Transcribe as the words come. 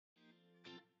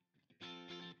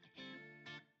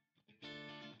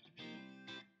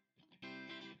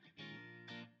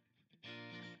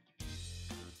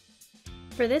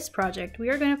For this project, we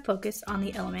are going to focus on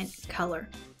the element color.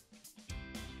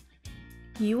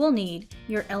 You will need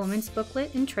your elements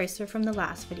booklet and tracer from the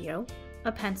last video,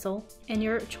 a pencil, and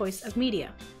your choice of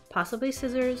media, possibly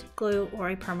scissors, glue, or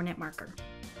a permanent marker.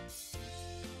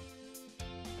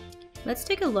 Let's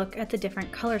take a look at the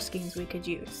different color schemes we could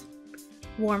use.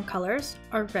 Warm colors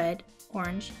are red,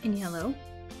 orange, and yellow.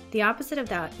 The opposite of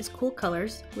that is cool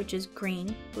colors, which is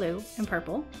green, blue, and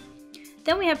purple.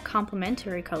 Then we have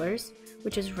complementary colors,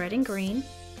 which is red and green,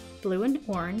 blue and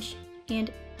orange,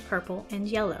 and purple and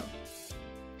yellow.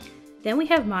 Then we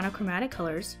have monochromatic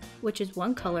colors, which is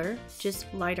one color, just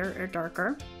lighter or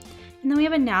darker. And then we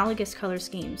have analogous color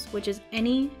schemes, which is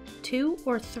any 2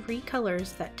 or 3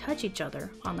 colors that touch each other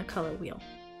on the color wheel,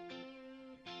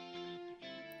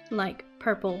 like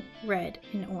purple, red,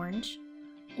 and orange,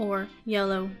 or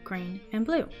yellow, green, and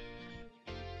blue.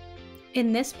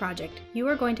 In this project, you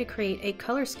are going to create a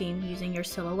color scheme using your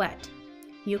silhouette.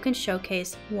 You can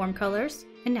showcase warm colors,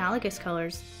 analogous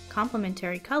colors,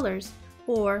 complementary colors,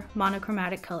 or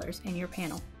monochromatic colors in your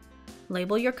panel.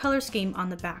 Label your color scheme on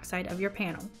the backside of your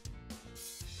panel.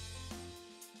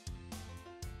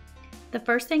 The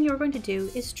first thing you're going to do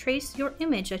is trace your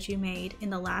image that you made in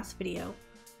the last video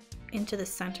into the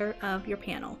center of your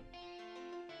panel.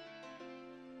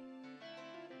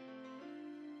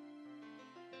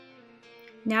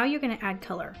 Now you're going to add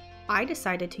color. I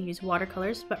decided to use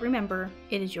watercolors, but remember,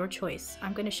 it is your choice.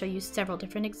 I'm going to show you several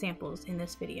different examples in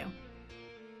this video.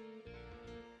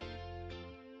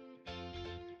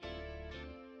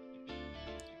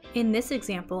 In this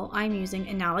example, I'm using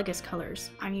analogous colors.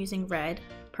 I'm using red,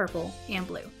 purple, and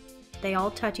blue. They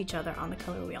all touch each other on the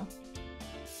color wheel.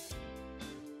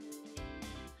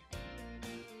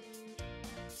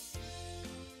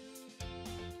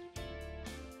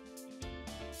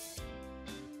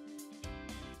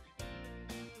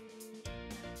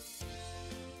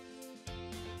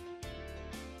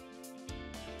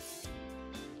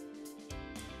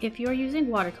 If you are using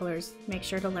watercolors, make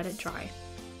sure to let it dry.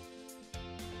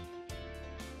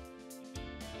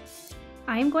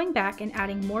 I am going back and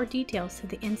adding more details to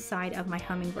the inside of my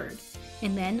hummingbird,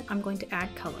 and then I'm going to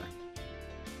add color.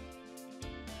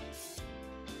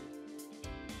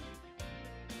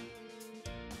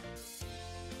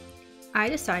 I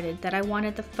decided that I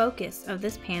wanted the focus of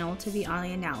this panel to be on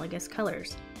the analogous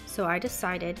colors, so I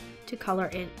decided to color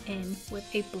it in with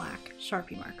a black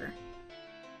Sharpie marker.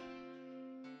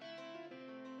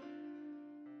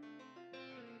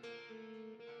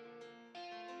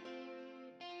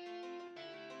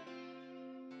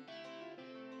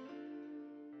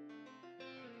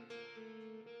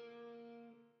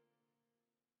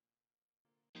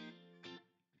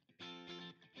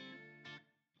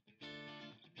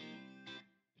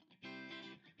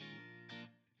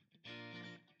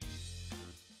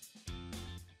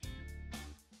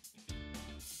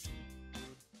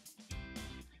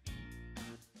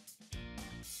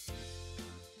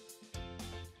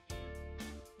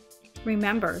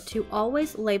 Remember to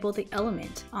always label the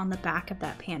element on the back of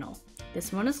that panel.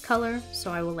 This one is color,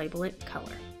 so I will label it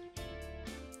color.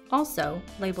 Also,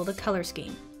 label the color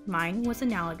scheme. Mine was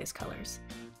analogous colors.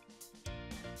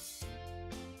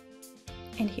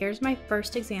 And here's my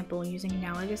first example using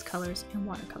analogous colors in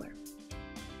watercolor.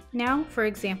 Now for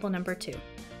example number 2.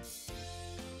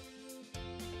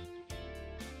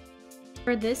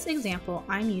 For this example,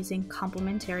 I'm using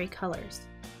complementary colors,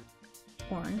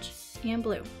 orange and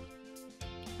blue.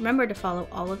 Remember to follow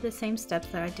all of the same steps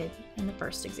that I did in the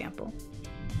first example.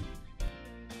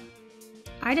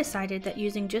 I decided that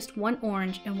using just one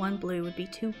orange and one blue would be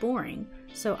too boring,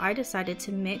 so I decided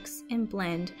to mix and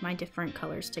blend my different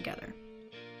colors together.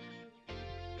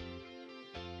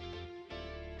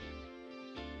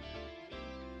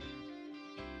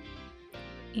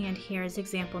 And here's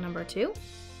example number 2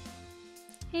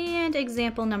 and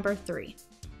example number 3.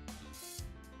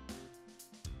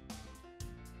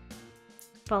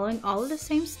 Following all of the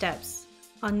same steps,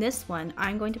 on this one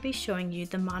I'm going to be showing you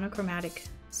the monochromatic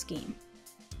scheme.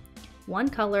 One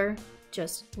color,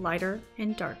 just lighter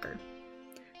and darker.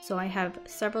 So I have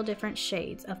several different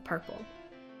shades of purple.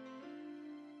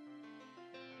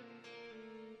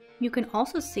 You can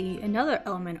also see another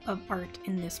element of art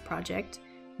in this project,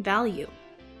 value.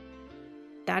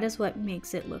 That is what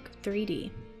makes it look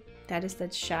 3D. That is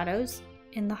the shadows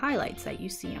and the highlights that you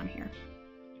see on here.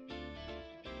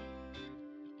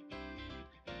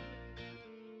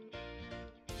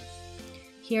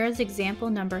 Here is example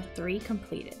number 3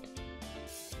 completed.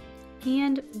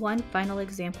 And one final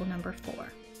example number 4.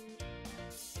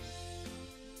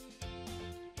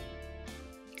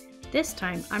 This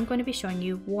time I'm going to be showing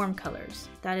you warm colors,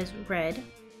 that is red,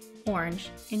 orange,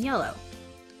 and yellow.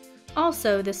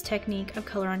 Also, this technique of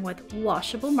coloring with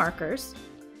washable markers.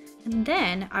 And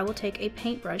then I will take a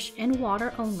paintbrush in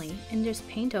water only and just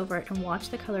paint over it and watch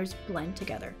the colors blend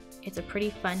together. It's a pretty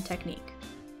fun technique.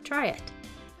 Try it.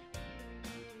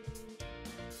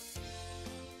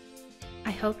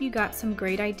 I hope you got some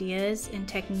great ideas and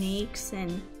techniques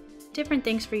and different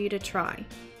things for you to try.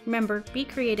 Remember, be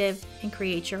creative and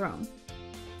create your own.